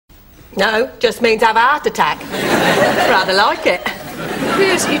No, just means have a heart attack. Rather like it.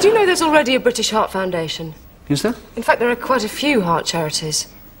 Piers, you do know there's already a British Heart Foundation? Is there? In fact, there are quite a few heart charities.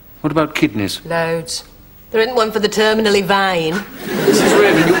 What about kidneys? Loads. There isn't one for the terminally vain. Mrs.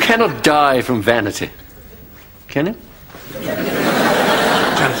 Raven, you cannot die from vanity. Can you?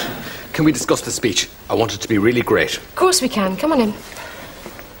 Janet, can we discuss the speech? I want it to be really great. Of course we can. Come on in.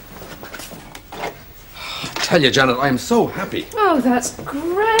 I tell you, Janet, I am so happy. Oh, that's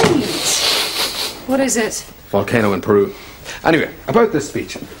great. What is it? Volcano in Peru. Anyway, about this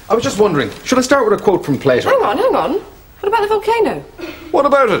speech, I was just wondering, should I start with a quote from Plato? Hang on. What about the volcano? What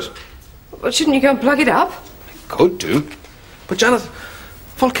about it? Well, shouldn't you go and plug it up? Could do. But Janet,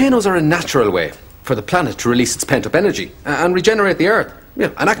 volcanoes are a natural way for the planet to release its pent-up energy and regenerate the Earth.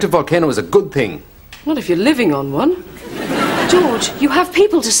 Yeah, an active volcano is a good thing. Not if you're living on one. George, you have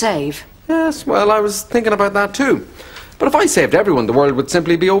people to save. Yes, well, I was thinking about that too. But if I saved everyone, the world would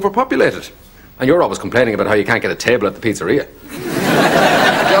simply be overpopulated. And you're always complaining about how you can't get a table at the pizzeria.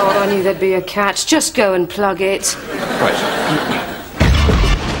 God, I knew there'd be a catch. Just go and plug it. Right.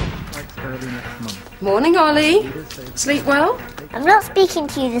 Morning, Ollie. Sleep well? I'm not speaking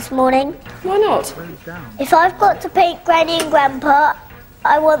to you this morning. Why not? If I've got to paint Granny and Grandpa,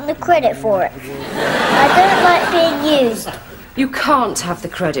 I want the credit for it. I don't like being used. You can't have the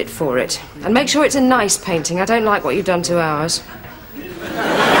credit for it. And make sure it's a nice painting. I don't like what you've done to ours.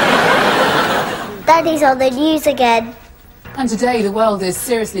 Daddy's on the news again. And today the world is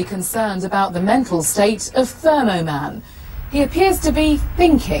seriously concerned about the mental state of Thermo Man. He appears to be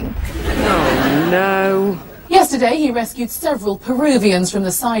thinking. Oh, no. Yesterday he rescued several Peruvians from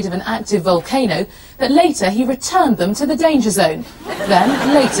the side of an active volcano, but later he returned them to the danger zone.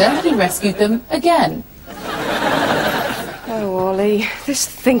 Then, later, he rescued them again. Oh, Ollie, this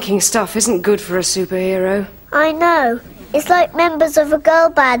thinking stuff isn't good for a superhero. I know. It's like members of a girl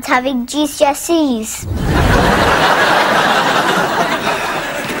band having GCSEs.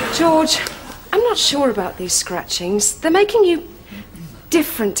 George, I'm not sure about these scratchings. They're making you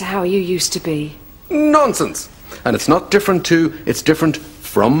different to how you used to be. Nonsense. And it's not different to, it's different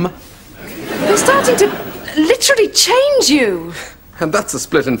from. They're starting to literally change you. And that's a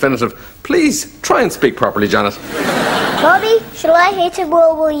split infinitive. Please, try and speak properly, Janet. Bobby, shall I hit him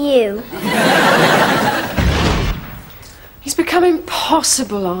or will you? He's become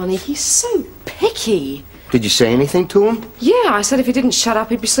impossible, Arnie. He's so picky. Did you say anything to him? Yeah, I said if he didn't shut up,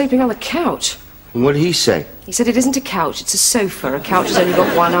 he'd be sleeping on the couch. And what did he say? He said it isn't a couch, it's a sofa. A couch has only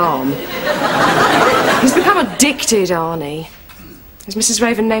got one arm. He's become addicted, Arnie. Has Mrs.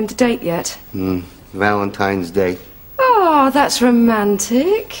 Raven named the date yet? Valentine's Day. Oh, that's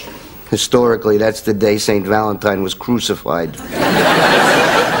romantic. Historically, that's the day St. Valentine was crucified.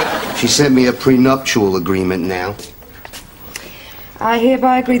 She sent me a prenuptial agreement now. I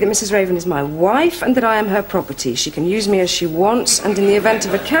hereby agree that Mrs. Raven is my wife and that I am her property. She can use me as she wants and in the event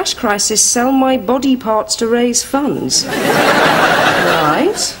of a cash crisis sell my body parts to raise funds.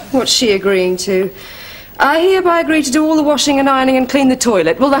 Right. What's she agreeing to? I hereby agree to do all the washing and ironing and clean the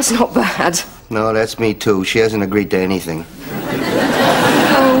toilet. Well, that's not bad. No, that's me too. She hasn't agreed to anything.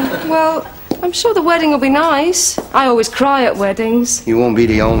 Oh, well, I'm sure the wedding will be nice. I always cry at weddings. You won't be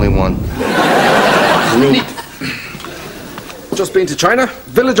the only one. Neat. Just been to China,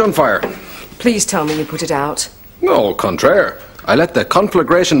 village on fire. Please tell me you put it out. No, contraire. I let the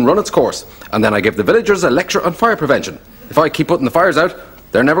conflagration run its course, and then I give the villagers a lecture on fire prevention. If I keep putting the fires out,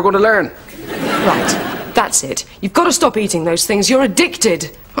 they're never going to learn. Right, that's it. You've got to stop eating those things. You're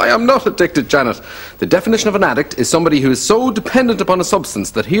addicted. I am not addicted, Janet. The definition of an addict is somebody who is so dependent upon a substance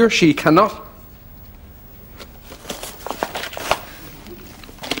that he or she cannot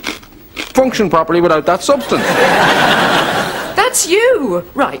function properly without that substance. That's you!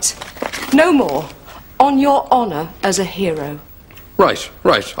 Right. No more. On your honour as a hero. Right.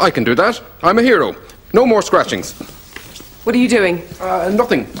 I can do that. I'm a hero. No more scratchings. What are you doing?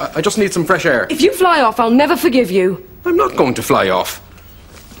 Nothing. I just need some fresh air. If you fly off, I'll never forgive you. I'm not going to fly off.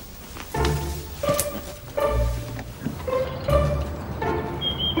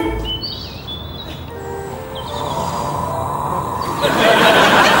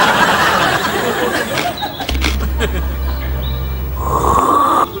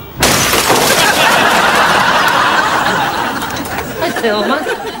 Thelma.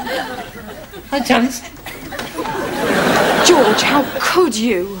 Hi, Janice. George, how could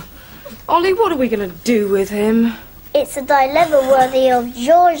you? Ollie, what are we going to do with him? It's a dilemma worthy of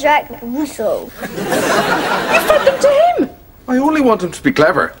Jean-Jacques Rousseau. You fed them to him? I only want him to be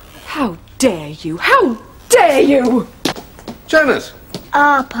clever. How dare you? How dare you? Janet.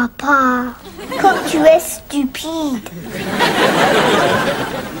 Ah, papa. Comme tu es stupide.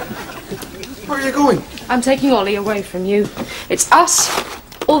 are you going? I'm taking Ollie away from you. It's us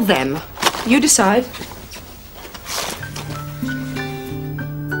or them. You decide.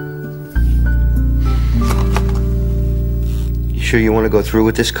 You sure you want to go through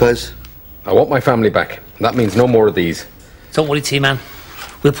with this, cuz? I want my family back. That means no more of these. Don't worry, T-Man.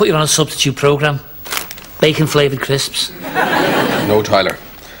 We'll put you on a substitute programme. Bacon-flavoured crisps. No, Tyler.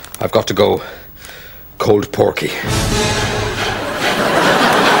 I've got to go cold porky.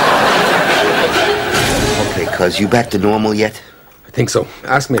 Okay, cuz, you back to normal yet? I think so.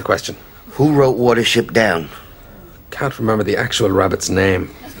 Ask me a question. Who wrote Watership Down? Can't remember the actual rabbit's name.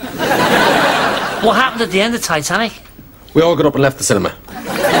 What happened at the end of Titanic? We all got up and left the cinema.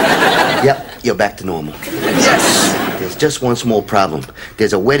 Yep, you're back to normal. Yes! There's just one small problem.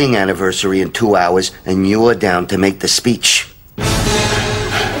 There's a wedding anniversary in 2 hours, and you're down to make the speech.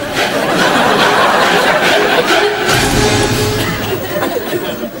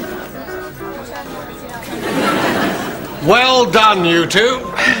 Well done, you two.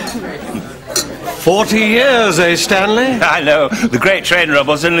 40 years, eh, Stanley? I know. The great train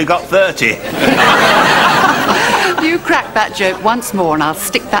robbers only got 30. You crack that joke once more and I'll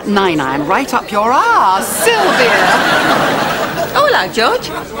stick that 9-iron right up your arse, Sylvia. Oh, hello, George.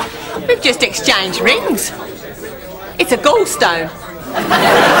 We've just exchanged rings. It's a gallstone.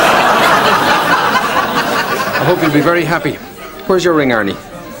 I hope you'll be very happy. Where's your ring, Arnie?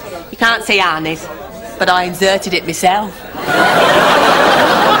 You can't see Arnie's, but I inserted it myself.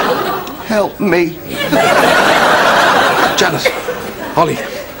 Help me. Janet. Ollie.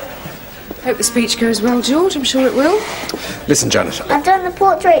 Hope the speech goes well, George. I'm sure it will. Listen, Janet. I've done the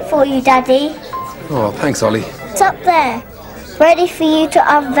portrait for you, Daddy. Oh, thanks, Ollie. It's up there, ready for you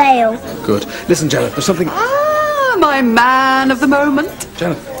to unveil. Good. Listen, Janet, there's something... Ah, my man of the moment.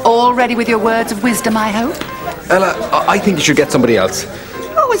 Janet. All ready with your words of wisdom, I hope? Ella, I think you should get somebody else.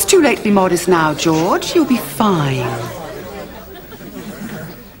 Oh, it's too late to be modest now, George. You'll be fine.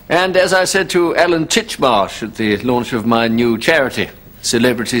 And as I said to Alan Titchmarsh at the launch of my new charity,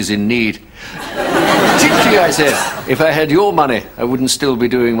 Celebrities in Need. Titchy, I said, if I had your money, I wouldn't still be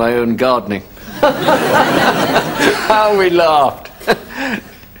doing my own gardening. How we laughed.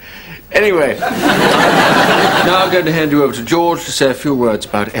 Anyway, now I'm going to hand you over to George to say a few words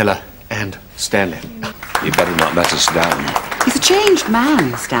about Ella and Stanley. You better not let us down. He's a changed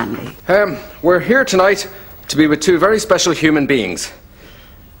man, Stanley. We're here tonight to be with two very special human beings.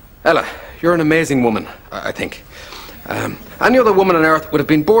 Ella, you're an amazing woman, I think. Any other woman on earth would have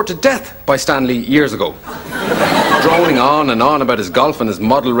been bored to death by Stanley years ago. Droning on and on about his golf and his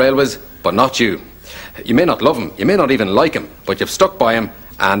model railways, but not you. You may not love him, you may not even like him, but you've stuck by him,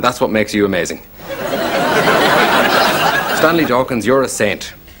 and that's what makes you amazing. Stanley Dawkins, you're a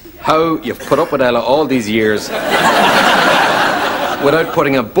saint. How you've put up with Ella all these years without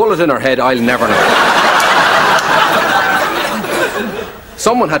putting a bullet in her head, I'll never know.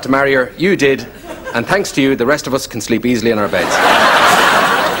 Someone had to marry her, you did, and thanks to you, the rest of us can sleep easily in our beds.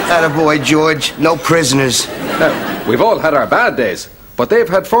 Attaboy, George. No prisoners. Now, we've all had our bad days, but they've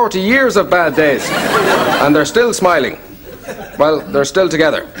had 40 years of bad days, and they're still smiling. Well, they're still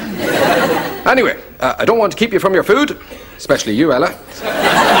together. Anyway, I don't want to keep you from your food, especially you, Ella.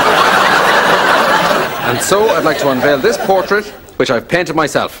 And so I'd like to unveil this portrait, which I've painted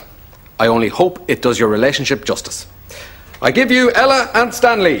myself. I only hope it does your relationship justice. I give you Ella and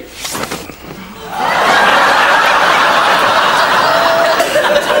Stanley.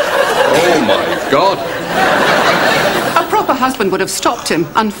 Oh my God. A proper husband would have stopped him.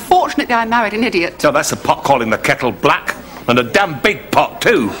 Unfortunately, I married an idiot. So that's a pot calling the kettle black. And a damn big pot,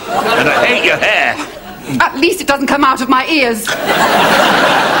 too. And I hate your hair. At least it doesn't come out of my ears.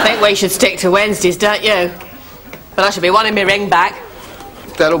 I think we should stick to Wednesdays, don't you? But I should be wanting my ring back.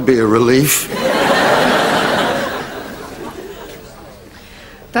 That'll be a relief.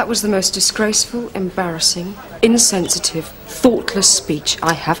 That was the most disgraceful, embarrassing, insensitive, thoughtless speech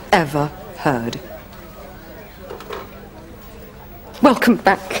I have ever heard. Welcome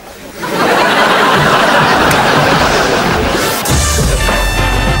back.